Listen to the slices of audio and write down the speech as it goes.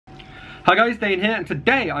Hi guys, Dane here, and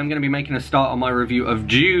today I'm going to be making a start on my review of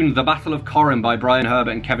Dune, The Battle of Corrin by Brian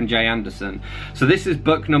Herbert and Kevin J. Anderson. So this is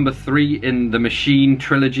book number 3 in the Machine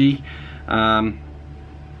trilogy. I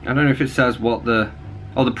don't know if it says what the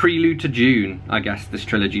prelude to Dune, I guess this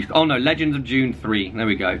trilogy. Oh no, Legends of Dune 3, there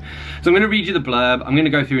we go. So I'm going to read you the blurb, I'm going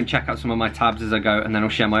to go through and check out some of my tabs as I go, and then I'll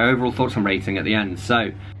share my overall thoughts and rating at the end.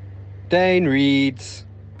 So, Dane reads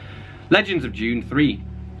Legends of Dune 3.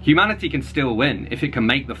 Humanity can still win if it can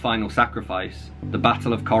make the final sacrifice, the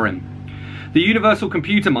Battle of Corrin. The universal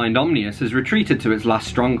computer mind Omnius has retreated to its last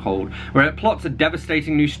stronghold, where it plots a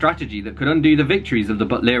devastating new strategy that could undo the victories of the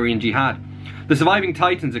Butlerian Jihad. The surviving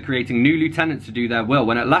Titans are creating new lieutenants to do their will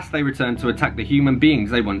when at last they return to attack the human beings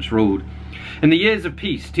they once ruled. In the years of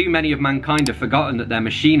peace, too many of mankind have forgotten that their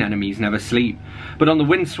machine enemies never sleep. But on the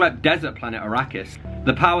windswept desert planet Arrakis,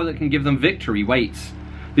 the power that can give them victory waits.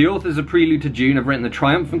 The authors of Prelude to Dune have written the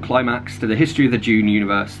triumphant climax to the history of the Dune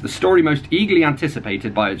universe, the story most eagerly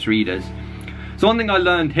anticipated by its readers. So one thing I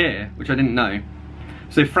learned here, which I didn't know,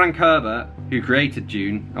 so Frank Herbert, who created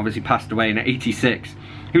Dune, obviously passed away in '86.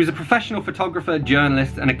 He was a professional photographer,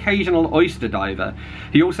 journalist, and occasional oyster diver.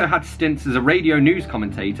 He also had stints as a radio news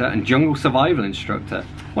commentator and jungle survival instructor.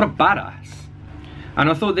 What a badass. And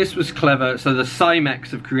I thought this was clever. So the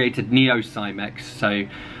Cymex have created Neo Cymex, so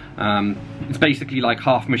it's basically like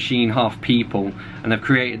half machine, half people, and they've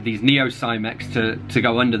created these Neo Cymex to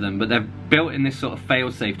go under them, but they've built in this sort of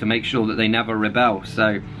failsafe to make sure that they never rebel.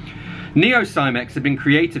 So Neo Cymex have been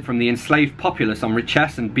created from the enslaved populace on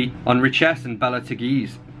Riches and Bela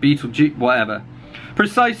Tigis, Beetlejuice, whatever.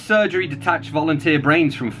 Precise surgery detached volunteer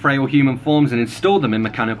brains from frail human forms and installed them in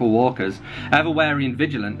mechanical walkers. Ever wary and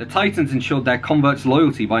vigilant, the Titans ensured their converts'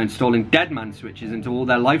 loyalty by installing dead man switches into all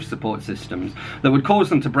their life support systems that would cause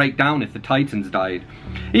them to break down if the Titans died.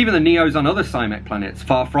 Even the Neos on other Cymex planets,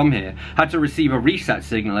 far from here, had to receive a reset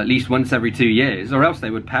signal at least once every 2 years, or else they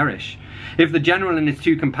would perish. If the general and his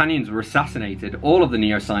 2 companions were assassinated, all of the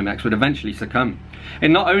Neo Cymex would eventually succumb. It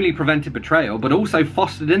not only prevented betrayal, but also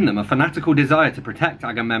fostered in them a fanatical desire to protect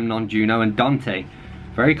Agamemnon, Juno, and Dante.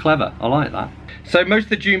 Very clever, I like that. So most of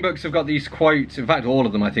the Dune books have got these quotes, in fact all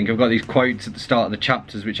of them I think have got these quotes at the start of the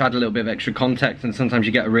chapters which add a little bit of extra context, and sometimes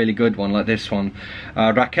you get a really good one like this one.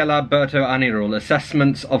 Raquel Berto Anirul,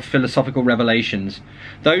 Assessments of Philosophical Revelations.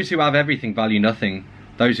 Those who have everything value nothing.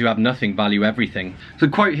 Those who have nothing value everything. So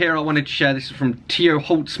the quote here I wanted to share, this is from Theo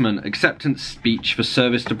Holtzman, Acceptance Speech for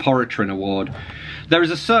Service to Poratrin Award. There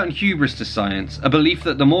is a certain hubris to science, a belief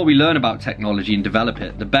that the more we learn about technology and develop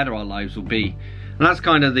it, the better our lives will be. And that's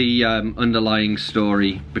kind of the underlying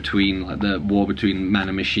story between, like, the war between man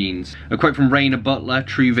and machines. A quote from Raina Butler,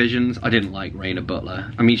 True Visions. I didn't like Raina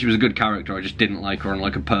Butler. I mean, she was a good character, I just didn't like her on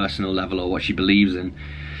like a personal level or what she believes in.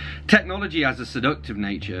 Technology has a seductive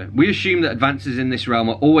nature. We assume that advances in this realm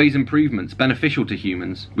are always improvements, beneficial to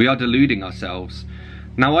humans. We are deluding ourselves.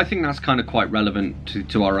 Now I think that's kind of quite relevant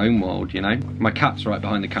to our own world, you know? My cat's right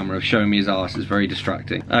behind the camera showing me his arse, is very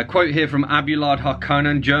distracting. A quote here from Abulard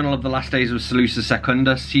Harkonnen, Journal of the Last Days of Seleucus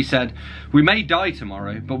Secundus. He said, "We may die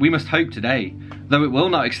tomorrow, but we must hope today. Though it will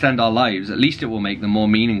not extend our lives, at least it will make them more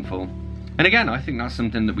meaningful." And again, I think that's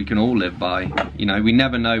something that we can all live by. You know, we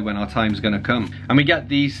never know when our time's going to come. And we get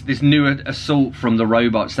this new assault from the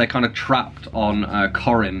robots. They're kind of trapped on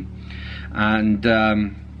Corrin. And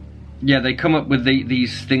yeah, they come up with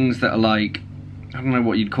these things that are like, I don't know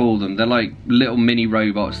what you'd call them. They're like little mini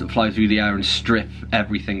robots that fly through the air and strip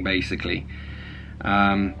everything, basically.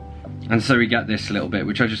 And so we get this little bit,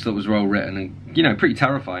 which I just thought was well written and, you know, pretty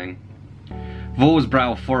terrifying. Vor's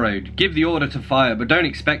brow furrowed. Give the order to fire, but don't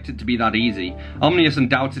expect it to be that easy. Omnius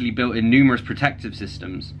undoubtedly built in numerous protective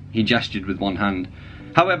systems. He gestured with one hand.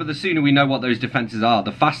 However, the sooner we know what those defences are,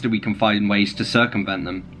 the faster we can find ways to circumvent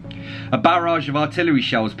them. A barrage of artillery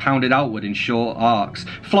shells pounded outward in short arcs,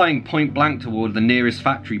 flying point blank toward the nearest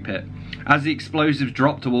factory pit. As the explosives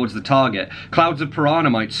dropped towards the target, clouds of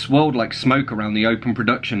piranha swirled like smoke around the open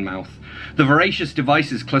production mouth. The voracious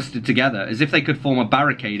devices clustered together as if they could form a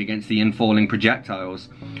barricade against the infalling projectiles.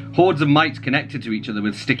 Hordes of mites connected to each other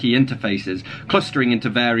with sticky interfaces, clustering into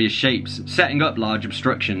various shapes, setting up large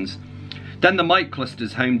obstructions. Then the mite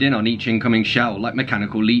clusters homed in on each incoming shell like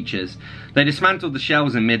mechanical leeches. They dismantled the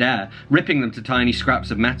shells in mid-air, ripping them to tiny scraps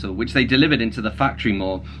of metal, which they delivered into the factory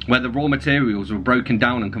moor, where the raw materials were broken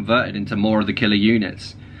down and converted into more of the killer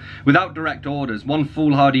units. Without direct orders, one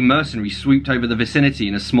foolhardy mercenary swooped over the vicinity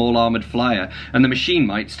in a small armoured flyer, and the machine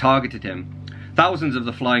mites targeted him. Thousands of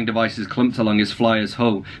the flying devices clumped along his flyer's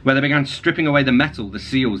hull, where they began stripping away the metal, the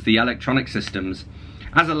seals, the electronic systems.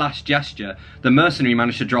 As a last gesture, the mercenary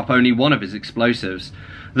managed to drop only one of his explosives.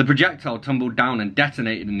 The projectile tumbled down and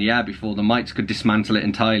detonated in the air before the mites could dismantle it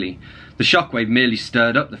entirely. The shockwave merely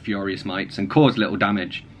stirred up the furious mites and caused little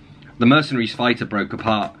damage. The mercenary's fighter broke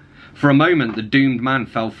apart. For a moment, the doomed man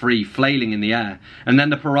fell free, flailing in the air, and then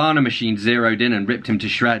the piranha machine zeroed in and ripped him to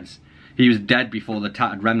shreds. He was dead before the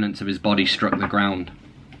tattered remnants of his body struck the ground.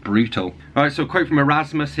 Brutal. Alright, so a quote from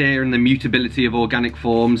Erasmus here in The Mutability of Organic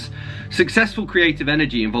Forms. Successful creative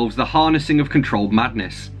energy involves the harnessing of controlled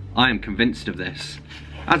madness. I am convinced of this.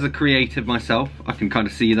 As a creative myself, I can kind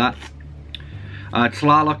of see that.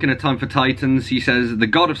 Tlaloc in A Time for Titans, he says, the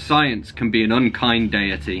god of science can be an unkind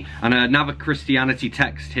deity. And a Nava Christianity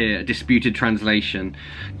text here, a disputed translation.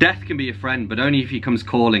 Death can be a friend, but only if he comes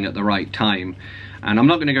calling at the right time. And I'm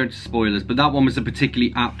not going to go into spoilers, but that one was a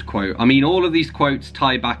particularly apt quote. I mean, all of these quotes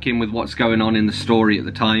tie back in with what's going on in the story at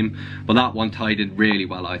the time, but that one tied in really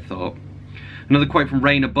well, I thought. Another quote from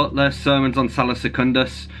Rainer Butler, Sermons on Salus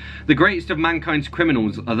Secundus. The greatest of mankind's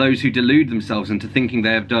criminals are those who delude themselves into thinking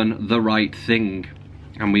they have done the right thing.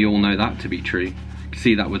 And we all know that to be true. You can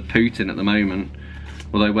see that with Putin at the moment.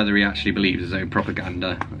 Although whether he actually believes his own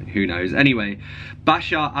propaganda, who knows. Anyway,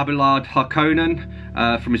 Bashar Abelard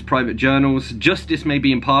Harkonnen, from his private journals. Justice may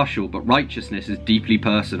be impartial, but righteousness is deeply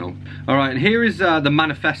personal. Alright, and here is the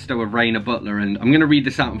manifesto of Rainer Butler, and I'm going to read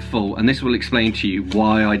this out in full, and this will explain to you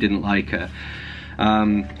why I didn't like her.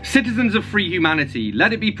 Citizens of free humanity,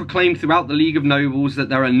 let it be proclaimed throughout the League of Nobles that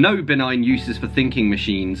there are no benign uses for thinking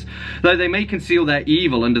machines. Though they may conceal their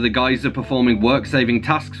evil under the guise of performing work-saving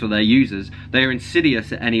tasks for their users, they are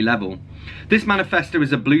insidious at any level. This manifesto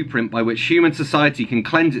is a blueprint by which human society can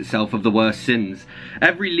cleanse itself of the worst sins.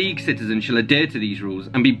 Every League citizen shall adhere to these rules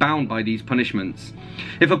and be bound by these punishments.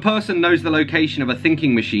 If a person knows the location of a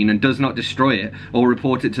thinking machine and does not destroy it or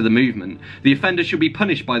report it to the movement, the offender shall be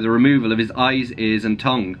punished by the removal of his eyes, ears and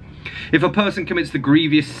tongue. If a person commits the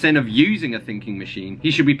grievous sin of using a thinking machine,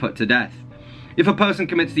 he should be put to death. If a person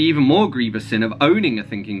commits the even more grievous sin of owning a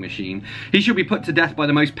thinking machine, he shall be put to death by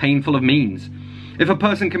the most painful of means. If a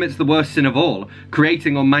person commits the worst sin of all,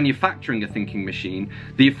 creating or manufacturing a thinking machine,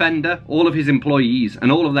 the offender, all of his employees,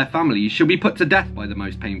 and all of their families shall be put to death by the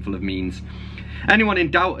most painful of means. Anyone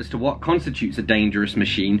in doubt as to what constitutes a dangerous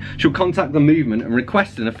machine shall contact the movement and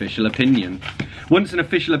request an official opinion. Once an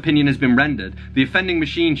official opinion has been rendered, the offending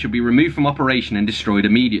machine shall be removed from operation and destroyed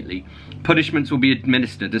immediately. Punishments will be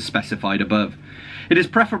administered as specified above. It is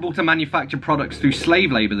preferable to manufacture products through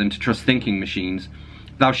slave labour than to trust thinking machines.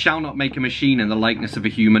 Thou shalt not make a machine in the likeness of a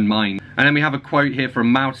human mind. And then we have a quote here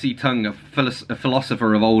from Mao Zedong, a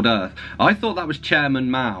philosopher of old Earth. I thought that was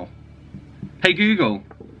Chairman Mao. Hey Google,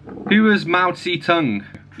 who was Mao Zedong?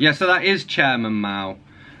 Yeah, so that is Chairman Mao.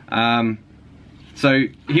 So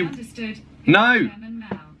he... No! Chairman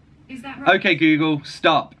Mao. Is that right? Okay Google,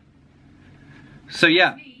 stop. So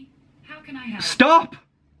yeah. How can I help? Stop!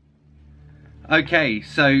 Okay,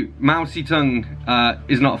 so Mao Zedong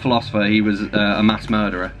is not a philosopher, he was a mass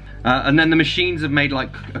murderer. And then the machines have made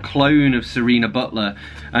like a clone of Serena Butler,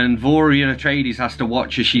 and Vorian Atreides has to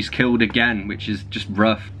watch as she's killed again, which is just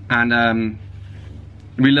rough. And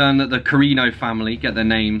we learn that the Corrino family get their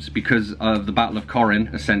names because of the Battle of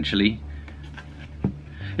Corrin, essentially.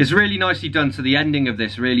 It's really nicely done, so the ending of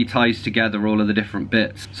this really ties together all of the different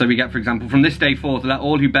bits. So we get, for example, from this day forth, let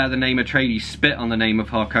all who bear the name Atreides spit on the name of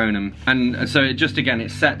Harkonnen. And so it just, again, it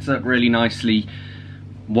sets up really nicely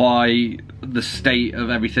why the state of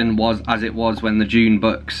everything was as it was when the Dune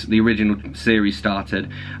books, the original series, started.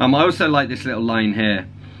 I also like this little line here.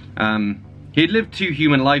 He had lived 2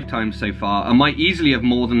 human lifetimes so far, and might easily have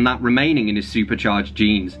more than that remaining in his supercharged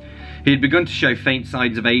genes. He had begun to show faint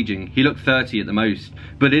signs of aging. He looked 30 at the most,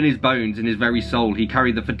 but in his bones, in his very soul, he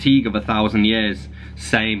carried the fatigue of 1,000 years.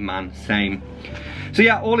 Same, man, same. So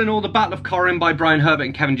yeah, all in all, the Battle of Corrin by Brian Herbert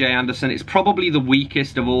and Kevin J. Anderson. It's probably the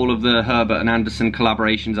weakest of all of the Herbert and Anderson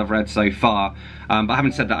collaborations I've read so far. But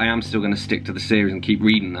having said that, I am still going to stick to the series and keep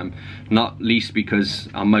reading them. Not least because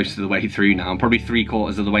I'm most of the way through now. I'm probably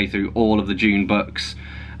 3/4 of the way through all of the Dune books.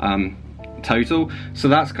 Total, so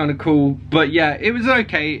that's kind of cool. But yeah, it was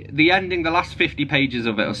okay. The ending, the last 50 pages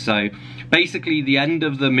of it or so, basically the end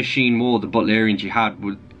of the machine war, the Butlerian Jihad,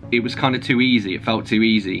 it was kind of too easy. It felt too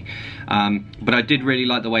easy. But I did really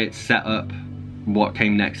like the way it set up what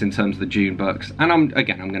came next in terms of the Dune books. And I'm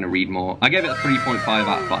going to read more. I gave it a 3.5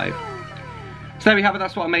 out of 5. So there we have it,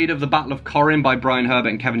 that's what I made of The Battle of Corrin by Brian Herbert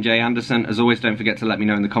and Kevin J. Anderson. As always, don't forget to let me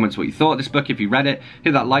know in the comments what you thought of this book if you read it.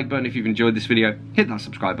 Hit that like button if you've enjoyed this video. Hit that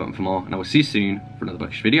subscribe button for more. And I will see you soon for another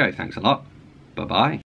bookish video. Thanks a lot. Bye-bye.